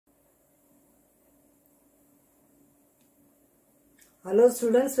Hello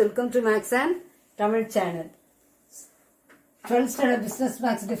students, welcome to Max and Tamil channel. 12th standard business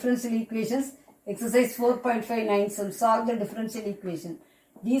maths differential equations, exercise 4.59, some solve the differential equation.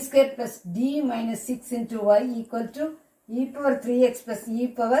 D square plus D minus 6 into Y equal to e power 3x plus e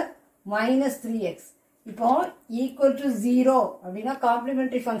power minus 3x. இப்போ equal to 0 அப்படின்னா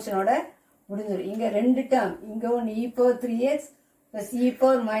complementary function ஓட முடிஞ்சிடும். இங்க ரெண்டு term, இங்க ஒன்று e power 3x plus e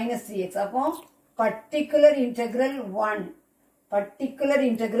power minus 3x. அப்போ particular integral 1, particular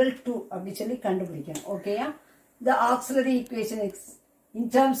integral 2 அப்படி சொல்லி கண்டுபிடிக்கணும். ஓகேயா? The auxiliary equation is in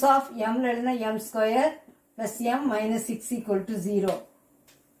terms of m எழுதுனா m square plus m minus 6 equal to 0.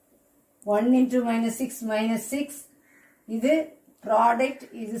 1 into minus 6 minus 6 இது product,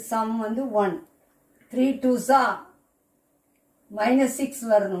 இது sum வந்து 1. 3 2s are minus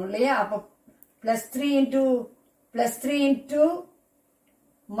 6 வரணும் இல்லையா? அப்போ plus 3 into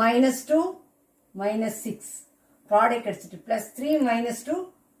minus 2 minus 6 product கிடைச்சிட்டு plus 3 minus 2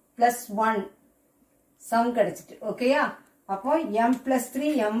 plus 1 sum கிடைச்சிட்டு. ஓகேயா? அப்போ m plus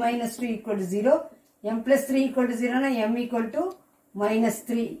 3 m minus 2 equal to 0. m plus 3 equal to 0 na m equal to minus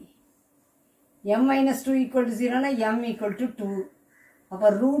 3. m minus 2 equal to 0 na m equal to 2. அப்போ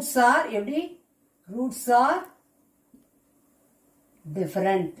roots are எப்படி? Roots are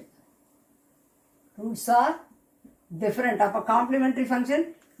different. Roots are different. அப்போ complementary function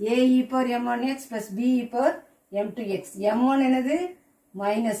a e power m1x plus b e power m2x. m1 என்னது?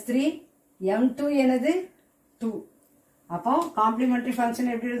 minus 3. m2 என்னது? 2. அப்போ complementary function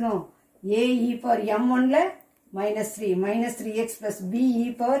எப்படி இருக்கும்? a e power m1 ல minus 3. minus 3x plus b e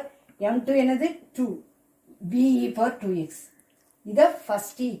power m2 என்னது? 2. b e power 2x. இதை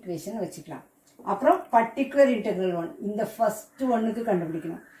first equation வச்சுக்கலாம். அப்புறம் particular integral 1. இந்த first ஒன்னுக்கு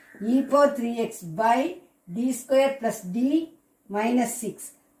கண்டுபிடிக்கணும். e power 3x by d square plus d minus 6.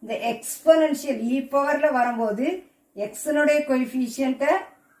 இந்த exponential e powerல வரும்போது x னுடைய coefficient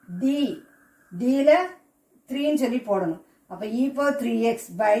d ல 3 சொல்லி போடணும். அப்ப e power 3x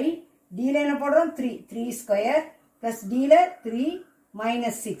by d ல என்ன போடுறோம்? 3 square plus d ல 3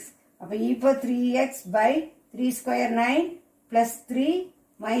 minus 6. அப்ப e power 3x by 3 square 9 plus 3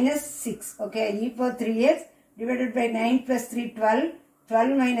 minus 6. Okay, e power 3x divided by 9 plus 3 12.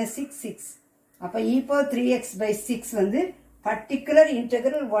 12 minus 6 6. அப்ப e power 3x by 6 வந்து particular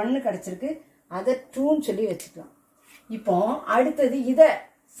integral 1 கிடைச்சிருக்கு. அதை 2 சொல்லி வச்சுக்கலாம். இப்போ அடுத்தது இத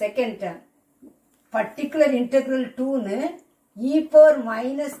second term particular integral 2 e power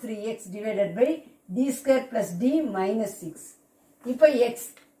minus 3x divided by d square plus d minus 6. இப்போ x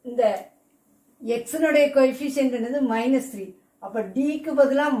இந்த x னுடைய coefficient என்னது? minus 3. அப்ப d க்கு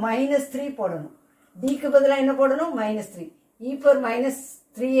பதிலா minus 3 போடணும். d க்கு பதிலா என்ன போடணும்? minus 3. e power minus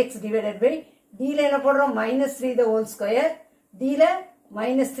 3x divided by d ல என்ன போடுறோம்? minus 3 the whole square. d ல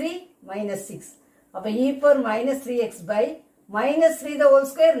minus 3 minus 6. அப்ப e power minus 3x by minus 3 the whole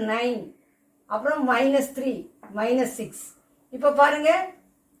square 9. அப்புறம் minus 3 minus 6. இப்ப பாருங்க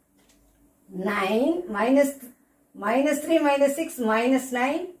 9 minus 3 minus 6 minus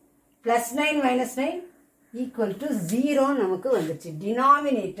 9 plus 9 minus 9 equal to 0 நமக்கு வந்துச்சு.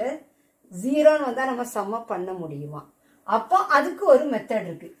 டினாமினேட்டர் 0 வந்தா நம்ம சம்ம பண்ண முடியுமா? அப்போ அதுக்கு ஒரு மெத்தட்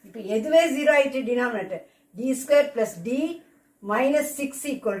இருக்கு. இப்ப எதுவே 0 ஆயிட்டு denominator d square plus d minus 6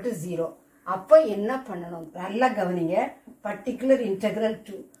 equal to 0. அப்ப என்ன பண்ணணும்? நல்லா கவனிங்க. particular integral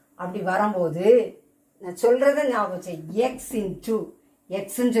 2 அப்படி வரும்போது நான் சொல்றத ஞாபகம் x into x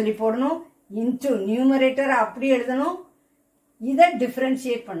ன்னு சொல்லி போடணும். into numerator அப்படி எழுதணும். இதை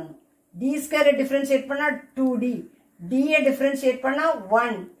டிஃபரன்ஷியேட் பண்ணணும். d square டிஃபரன்ஷியேட் பண்ணா 2d, d டிஃபரன்ஷியேட் பண்ணா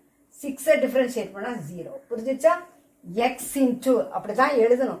 1, 6 டிஃபரன்ஷியேட் பண்ணா 0. புரிஞ்சுச்சா? x into அப்படிதான்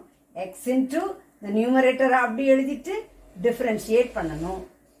எழுதணும். x into the numerator அப்படி எழுதிட்டு டிஃபரன்ஷியேட் பண்ணணும்.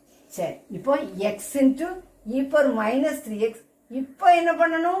 சரி, இப்போ x into e power minus 3x. இப்போ என்ன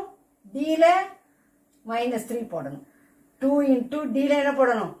பண்ணணும்? d ல minus 3 போடணும். 2 into d ல என்ன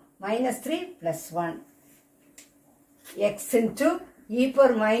போடணும்? minus 3 plus 1. x into e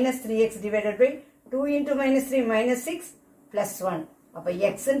power minus 3x divided by 2 into minus 3 minus 6 plus 1. அப்ப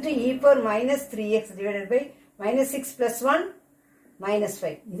x into e power minus 3x divided by minus 6 plus 1 minus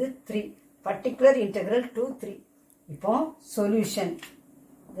 5. இது 3. particular integral 2 3. இப்போ solution.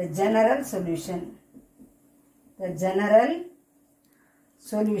 The general solution. The general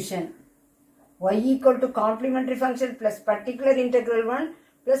solution. y equal to complementary function plus particular integral 1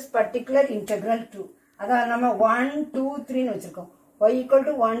 plus particular integral 2. அதான் நம்ம 1 2 3 ன்னு வச்சிருக்கோம். y equal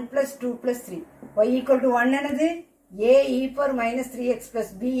to 1 plus 2 plus 3. y equal to 1 என்னது? a e power minus 3x plus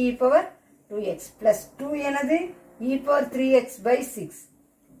b e power 2x plus 2 என்னது? e power 3x by 6.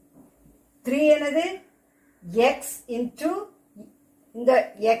 3 என்னது? x into இந்த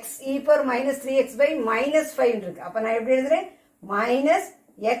x e power minus 3x by minus 5 இருக்கு. அப்ப நான் எப்படி எழுதுறேன்? minus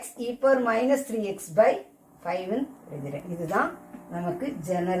x e power minus 3x by 5 எழுதுறேன். இதுதான் நமக்கு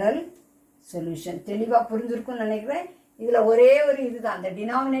general solution. தெளிவா புரிஞ்சிருக்கும்னு நினைக்கிறேன். இதுல ஒரே ஒரு இதுதான், அந்த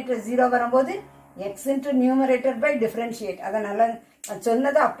denominator 0 வரும்போது x into numerator by differentiate. அதை நல்லா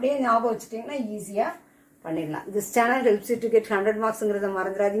சொன்னதை அப்படியே ஞாபகம் வச்சுட்டீங்கன்னா ஈஸியா பண்ணிடலாம். This channel helps you to get 100 marks.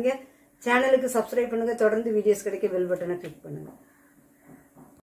 மறந்துடாதீங்க. சேனலுக்கு சப்ஸ்கிரைப் பண்ணுங்க. தொடர்ந்து வீடியோஸ் கிடைக்க பெல் பட்டனை கிளிக் பண்ணுங்க.